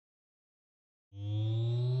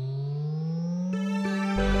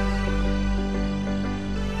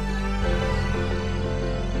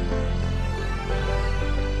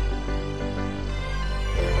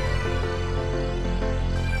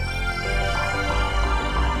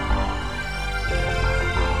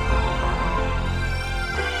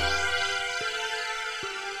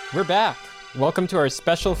We're back. Welcome to our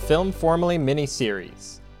special Film Formally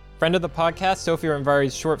mini-series. Friend of the podcast, Sophie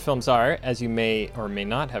Ranvari's short films are, as you may or may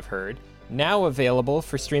not have heard, now available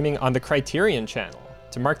for streaming on the Criterion channel.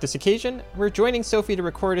 To mark this occasion, we're joining Sophie to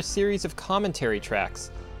record a series of commentary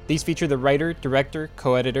tracks. These feature the writer, director,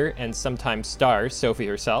 co-editor, and sometimes star, Sophie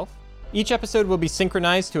herself. Each episode will be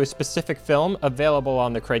synchronized to a specific film available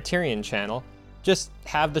on the Criterion channel. Just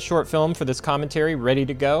have the short film for this commentary ready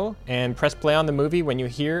to go, and press play on the movie when you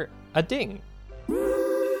hear a ding.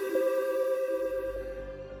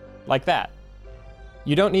 Like that.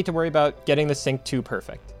 You don't need to worry about getting the sync too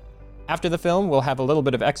perfect. After the film, we'll have a little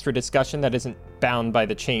bit of extra discussion that isn't bound by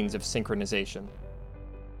the chains of synchronization.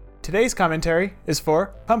 Today's commentary is for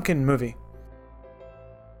Pumpkin Movie.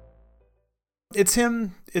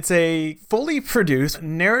 It's a fully produced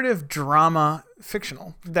narrative drama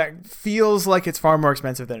fictional that feels like it's far more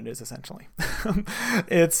expensive than it is, essentially.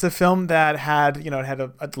 It's a film that had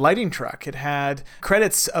a lighting truck. It had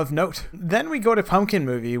credits of note. Then we go to Pumpkin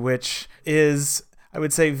Movie, which is, I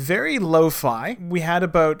would say, very lo-fi. We had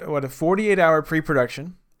about, a 48-hour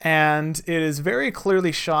pre-production. And it is very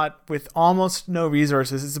clearly shot with almost no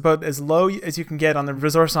resources. It's about as low as you can get on the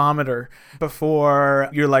resourceometer before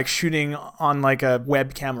you're like shooting on like a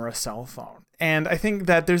webcam or a cell phone. And I think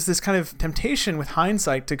that there's this kind of temptation with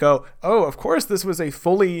hindsight to go, oh, of course, this was a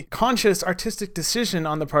fully conscious artistic decision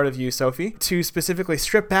on the part of you, Sophie, to specifically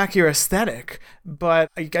strip back your aesthetic.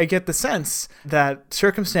 But I get the sense that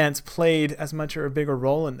circumstance played as much or a bigger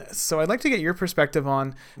role in this. So I'd like to get your perspective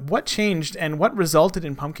on what changed and what resulted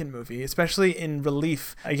in Pumpkin Movie, especially in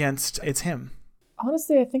relief against It's Him.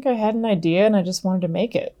 Honestly, I think I had an idea and I just wanted to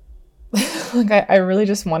make it. I really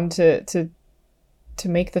just wanted to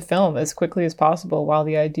make the film as quickly as possible while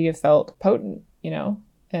the idea felt potent, and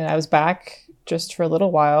I was back just for a little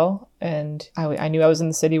while, and I knew I was in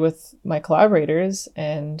the city with my collaborators,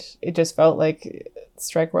 and it just felt like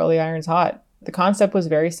strike while the iron's hot. The concept was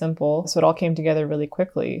very simple, so it all came together really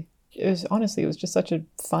quickly. It was just such a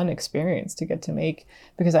fun experience to get to make,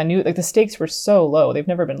 because I knew the stakes were so low. They've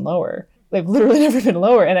never been lower. They've literally never been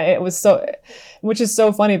lower. And it was which is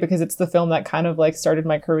so funny because it's the film that kind of started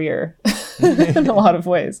my career in a lot of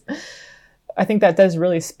ways. I think that does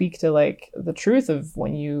really speak to the truth of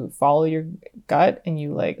when you follow your gut and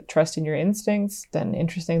you trust in your instincts, then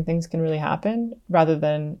interesting things can really happen rather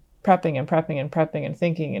than prepping and prepping and prepping and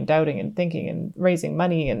thinking and doubting and thinking and raising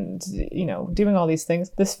money and, doing all these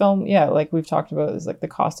things. This film, like we've talked about, is the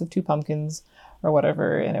cost of 2 pumpkins or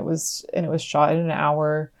whatever. And it was shot in an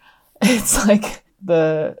hour. It's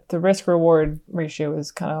the risk reward ratio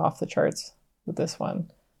is kind of off the charts with this one.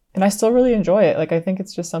 And I still really enjoy it. I think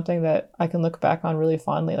it's just something that I can look back on really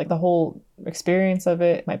fondly. The whole experience of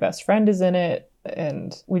it, my best friend is in it,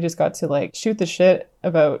 and we just got to shoot the shit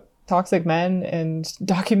about toxic men and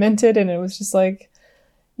document it. And it was just I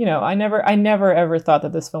never ever thought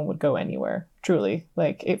that this film would go anywhere, truly.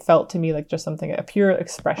 It felt to me like just something, a pure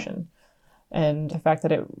expression. And the fact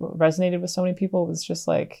that it resonated with so many people was just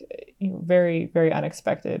very, very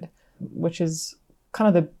unexpected, which is kind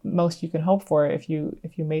of the most you can hope for if you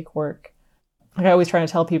make work. I always try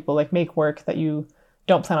to tell people, make work that you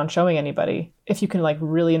don't plan on showing anybody. If you can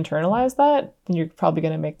really internalize that, then you're probably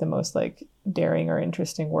going to make the most daring or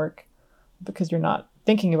interesting work, because you're not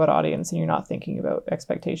thinking about audience and you're not thinking about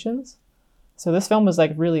expectations. So this film was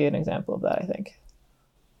really an example of that, I think.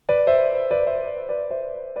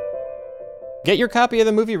 Get your copy of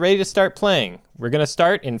the movie ready to start playing. We're going to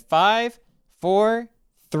start in 5, 4,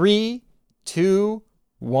 3, 2,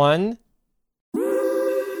 1.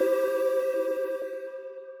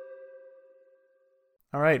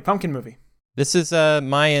 All right, Pumpkin Movie. This is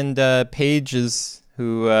my and Paige's,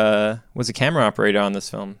 who was a camera operator on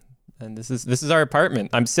this film. And this is our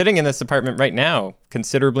apartment. I'm sitting in this apartment right now,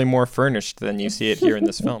 considerably more furnished than you see it here in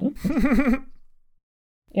this film.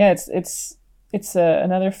 Yeah, it's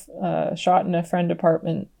another shot in a friend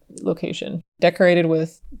apartment location, decorated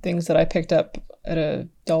with things that I picked up at a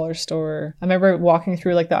dollar store. I remember walking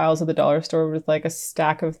through the aisles of the dollar store with a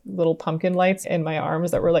stack of little pumpkin lights in my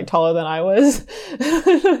arms that were taller than I was.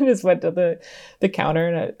 I just went to the counter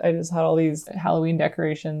and I just had all these Halloween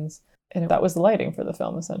decorations, and that was the lighting for the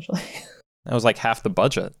film, essentially. That was half the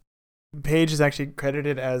budget. Paige is actually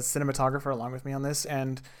credited as cinematographer along with me on this,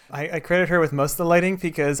 and I credit her with most of the lighting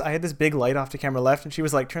because I had this big light off to camera left, and she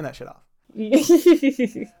was like, turn that shit off.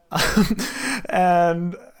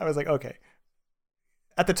 And I was like, okay.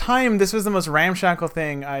 At the time, this was the most ramshackle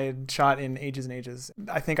thing I had shot in ages and ages.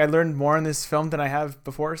 I think I learned more in this film than I have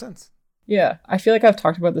before or since. Yeah, I feel like I've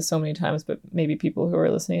talked about this so many times, but maybe people who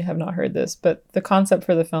are listening have not heard this. But the concept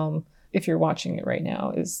for the film if you're watching it right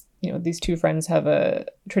now, is, these two friends have a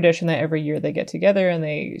tradition that every year they get together and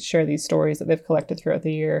they share these stories that they've collected throughout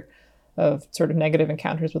the year of sort of negative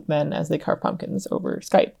encounters with men as they carve pumpkins over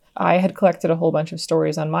Skype. I had collected a whole bunch of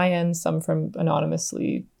stories on my end, some from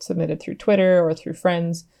anonymously submitted through Twitter or through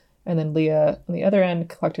friends. And then Leah on the other end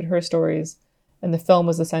collected her stories. And the film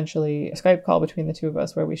was essentially a Skype call between the two of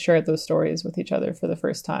us where we shared those stories with each other for the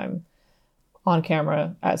first time on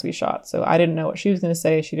camera as we shot. So I didn't know what she was going to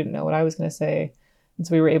say. She didn't know what I was going to say. And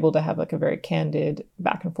so we were able to have like a very candid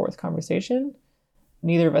back and forth conversation,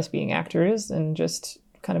 neither of us being actors, and just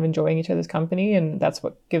kind of enjoying each other's company. And that's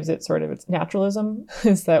what gives it sort of its naturalism,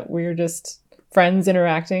 is that we're just friends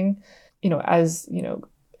interacting, as,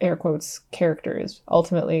 air quotes, characters.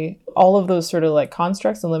 Ultimately, all of those sort of like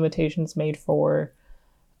constructs and limitations made for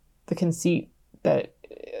the conceit that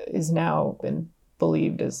is now been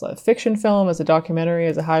believed as a fiction film, as a documentary,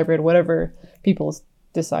 as a hybrid, whatever people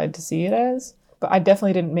decide to see it as. But I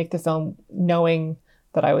definitely didn't make the film knowing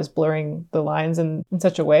that I was blurring the lines in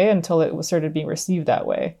such a way until it was started being received that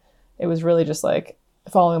way. It was really just like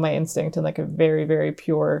following my instinct in like a very, very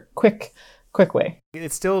pure, quick way.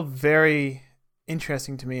 It's still very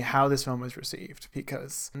interesting to me how this film was received,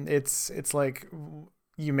 because it's like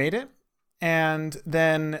you made it, and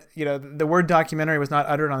then the word documentary was not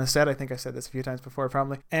uttered on the set. I think I said this a few times before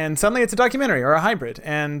probably, and suddenly it's a documentary or a hybrid,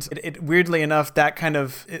 and it weirdly enough, that kind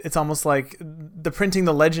of, it's almost like the printing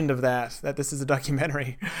the legend of that this is a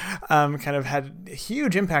documentary kind of had a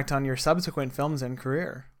huge impact on your subsequent films and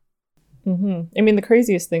career. Mm-hmm. I mean, the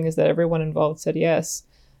craziest thing is that everyone involved said yes.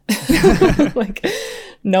 Like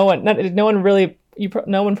no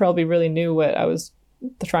one probably really knew what I was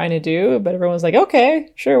trying to do, but everyone was like,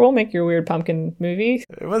 okay, sure, we'll make your weird pumpkin movie.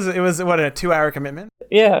 It was what, a 2-hour commitment?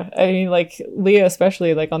 Yeah. I mean, like Leah,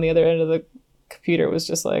 especially like on the other end of the computer, was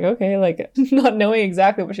just like, okay, like not knowing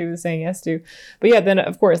exactly what she was saying yes to. But yeah, then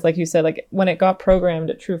of course, like you said, like when it got programmed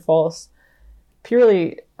at True False,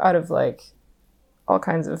 purely out of like all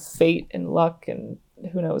kinds of fate and luck and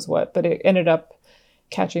who knows what, but it ended up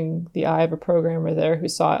catching the eye of a programmer there who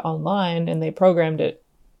saw it online, and they programmed it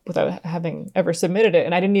without having ever submitted it.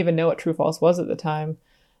 And I didn't even know what True False was at the time.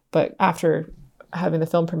 But after having the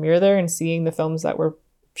film premiere there and seeing the films that were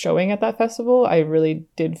showing at that festival, I really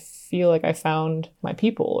did feel like I found my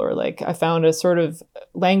people, or like I found a sort of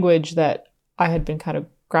language that I had been kind of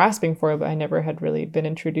grasping for, but I never had really been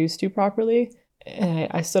introduced to properly. And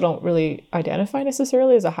I still don't really identify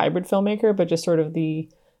necessarily as a hybrid filmmaker, but just sort of the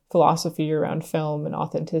philosophy around film and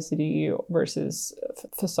authenticity versus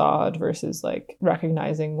facade versus like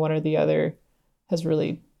recognizing one or the other has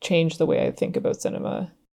really changed the way I think about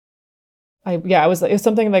cinema. It was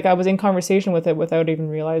something like I was in conversation with it without even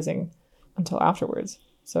realizing until afterwards.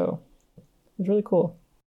 So it was really cool.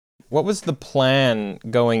 What was the plan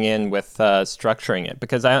going in with structuring it?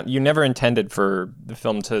 Because you never intended for the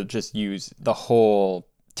film to just use the whole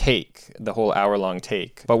hour-long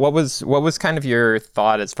take. But what was kind of your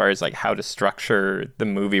thought as far as like how to structure the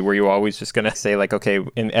movie? Were you always just going to say like, okay,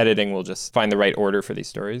 in editing, we'll just find the right order for these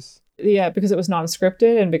stories? Yeah, because it was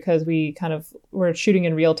non-scripted and because we kind of were shooting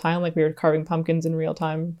in real time, like we were carving pumpkins in real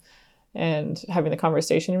time and having the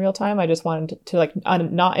conversation in real time. I just wanted to like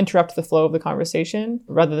not interrupt the flow of the conversation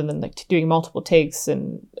rather than like doing multiple takes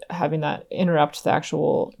and having that interrupt the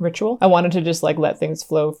actual ritual. I wanted to just like let things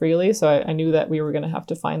flow freely. So I knew that we were going to have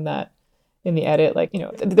to find that in the edit. Like,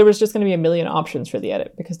 there was just going to be a million options for the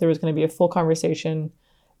edit because there was going to be a full conversation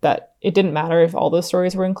that it didn't matter if all those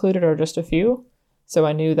stories were included or just a few. So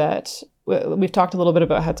I knew that we've talked a little bit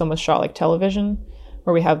about how it's almost shot like television,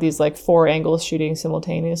 where we have these like 4 angles shooting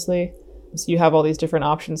simultaneously. So you have all these different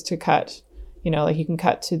options to cut, like you can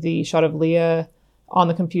cut to the shot of Leah on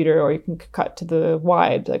the computer, or you can cut to the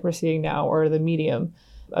wide like we're seeing now, or the medium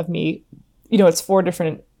of me. It's 4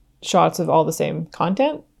 different shots of all the same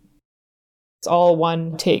content. It's all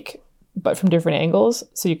one take, but from different angles.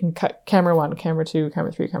 So you can cut camera 1, camera 2,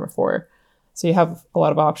 camera 3, camera 4. So you have a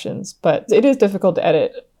lot of options, but it is difficult to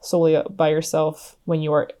edit solely by yourself when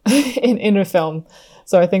you are in a film.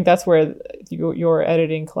 So I think that's where your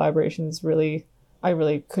editing collaborations I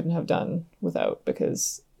really couldn't have done without,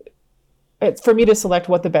 because for me to select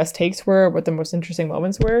what the best takes were, what the most interesting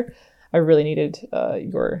moments were, I really needed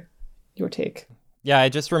your take. Yeah, I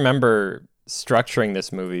just remember structuring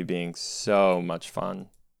this movie being so much fun.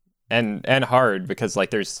 And hard, because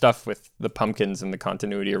like there's stuff with the pumpkins and the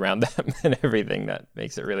continuity around them and everything that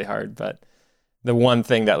makes it really hard. But the one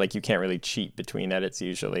thing that like you can't really cheat between edits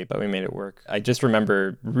usually, but we made it work. I just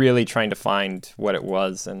remember really trying to find what it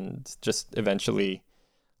was and just eventually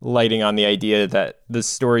lighting on the idea that the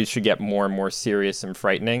stories should get more and more serious and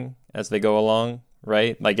frightening as they go along,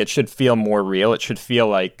 right? Like it should feel more real. It should feel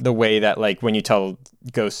like the way that like when you tell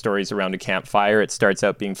ghost stories around a campfire, it starts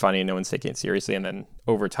out being funny and no one's taking it seriously. And then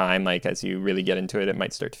over time, like as you really get into it, it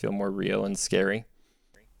might start to feel more real and scary.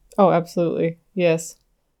 Oh, absolutely. Yes.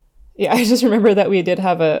 Yeah, I just remember that we did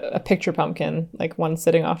have a picture pumpkin, like one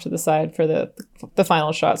sitting off to the side for the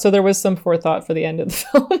final shot. So there was some forethought for the end of the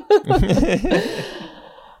film.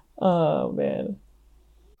 Oh, man.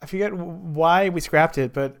 I forget why we scrapped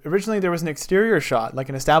it, but originally there was an exterior shot, like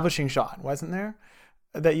an establishing shot, wasn't there?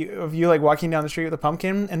 Of you like walking down the street with a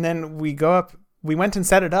pumpkin, and then we went and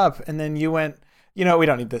set it up, and then you went, we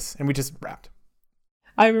don't need this, and we just wrapped.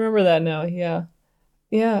 I remember that now, yeah.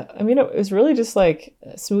 Yeah, I mean, it was really just like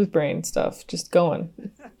smooth brain stuff, just going.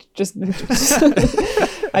 Just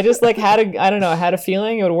I just like had a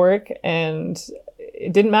feeling it would work, and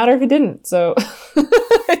it didn't matter if it didn't, so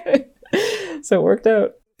so it worked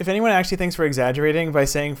out. If anyone actually thinks we're exaggerating by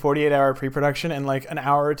saying 48-hour pre-production and like an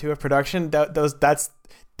hour or two of production, that's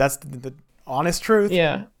the honest truth.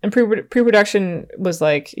 Yeah, and pre-production was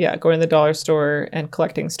like, going to the dollar store and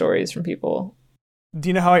collecting stories from people. Do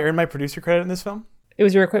you know how I earned my producer credit in this film? It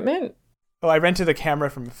was your equipment? Oh, I rented a camera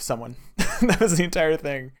from someone. That was the entire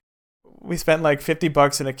thing. We spent like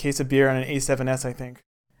 $50 in a case of beer on an A7S, I think.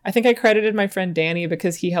 I think I credited my friend Danny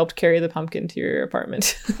because he helped carry the pumpkin to your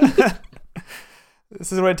apartment.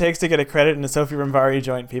 This is what it takes to get a credit in a Sophie Rambari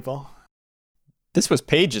joint, people. This was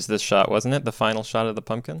Paige's, this shot, wasn't it? The final shot of the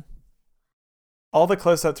pumpkin? All the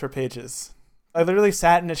close-ups were Paige's. I literally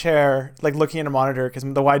sat in a chair, like looking at a monitor because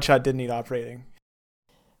the wide shot didn't need operating.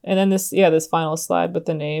 And then this final slide with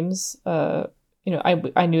the names, I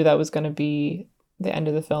knew that was going to be the end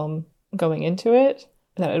of the film going into it,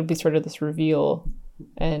 and that it would be sort of this reveal.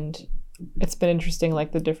 And it's been interesting,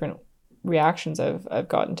 like the different reactions I've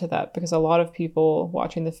gotten to that, because a lot of people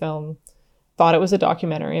watching the film thought it was a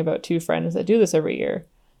documentary about two friends that do this every year,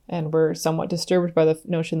 and were somewhat disturbed by the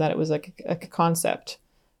notion that it was like a concept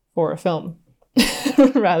for a film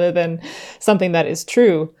rather than something that is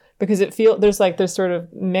true. Because there's sort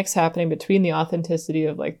of mix happening between the authenticity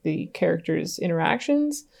of like the characters'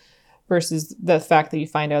 interactions versus the fact that you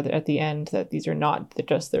find out that at the end that these are not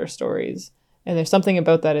just their stories. And there's something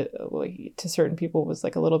about that to certain people was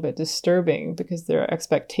like a little bit disturbing, because their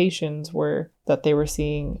expectations were that they were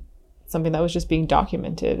seeing something that was just being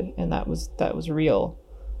documented, and that was real.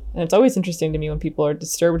 And it's always interesting to me when people are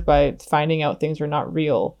disturbed by finding out things are not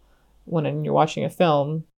real when you're watching a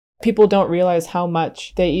film. People don't realize how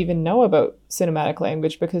much they even know about cinematic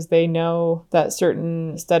language, because they know that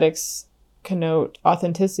certain aesthetics connote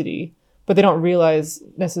authenticity, but they don't realize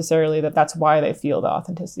necessarily that that's why they feel the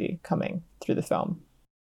authenticity coming through the film.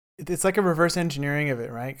 It's like a reverse engineering of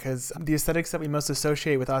it, right? Because the aesthetics that we most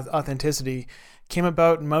associate with authenticity came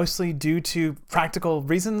about mostly due to practical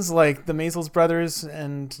reasons, like the Maysles brothers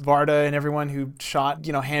and Varda and everyone who shot,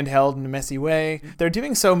 handheld in a messy way. They're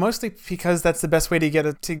doing so mostly because that's the best way to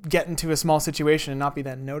get into a small situation and not be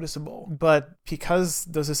that noticeable. But because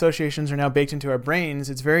those associations are now baked into our brains,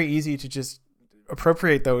 it's very easy to just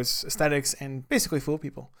appropriate those aesthetics and basically fool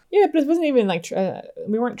people. Yeah, but it wasn't even like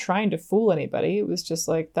we weren't trying to fool anybody. It was just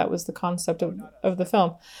like that was the concept of the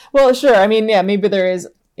film. Well, sure. I mean, yeah, maybe there is.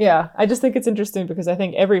 Yeah, I just think it's interesting because I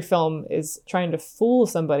think every film is trying to fool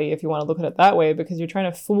somebody, if you want to look at it that way, because you're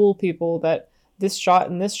trying to fool people that this shot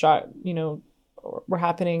and this shot, were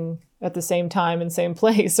happening at the same time and same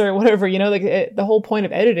place or whatever. The whole point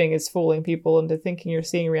of editing is fooling people into thinking you're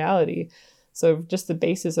seeing reality. So just the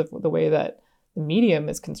basis of the way that the medium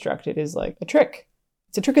is constructed is like a trick.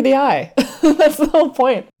 It's a trick of the eye. That's the whole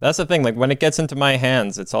point. That's the thing. Like when it gets into my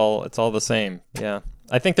hands, it's all the same. Yeah.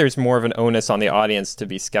 I think there's more of an onus on the audience to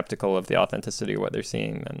be skeptical of the authenticity of what they're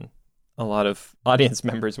seeing than a lot of audience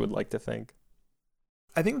members would like to think.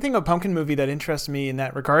 I think the thing about Pumpkin Movie that interests me in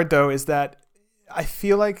that regard, though, is that I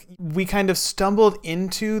feel like we kind of stumbled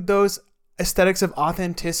into those aesthetics of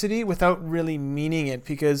authenticity without really meaning it,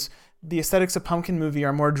 because the aesthetics of Pumpkin Movie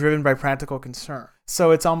are more driven by practical concern.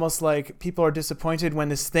 So it's almost like people are disappointed when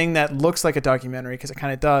this thing that looks like a documentary, because it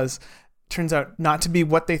kind of does, turns out not to be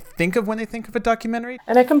what they think of when they think of a documentary.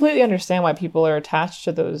 And I completely understand why people are attached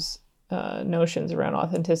to those notions around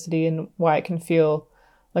authenticity and why it can feel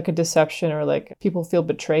like a deception or like people feel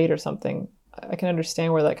betrayed or something. I can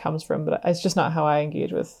understand where that comes from, but it's just not how I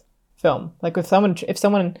engage with film. Like if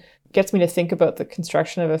someone gets me to think about the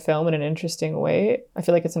construction of a film in an interesting way, I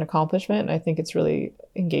feel like it's an accomplishment, and I think it's really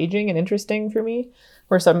engaging and interesting for me.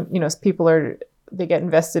 Where some, people they get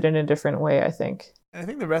invested in a different way, I think. I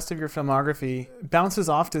think the rest of your filmography bounces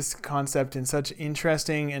off this concept in such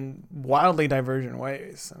interesting and wildly divergent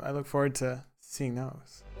ways. I look forward to seeing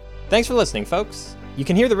those. Thanks for listening, folks. You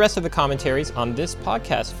can hear the rest of the commentaries on this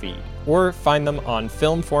podcast feed, or find them on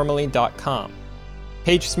filmformally.com.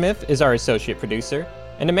 Paige Smith is our associate producer,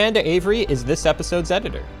 and Amanda Avery is this episode's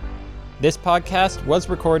editor. This podcast was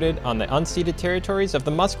recorded on the unceded territories of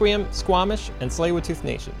the Musqueam, Squamish, and Tsleil-Waututh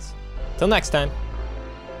Nations. Till next time.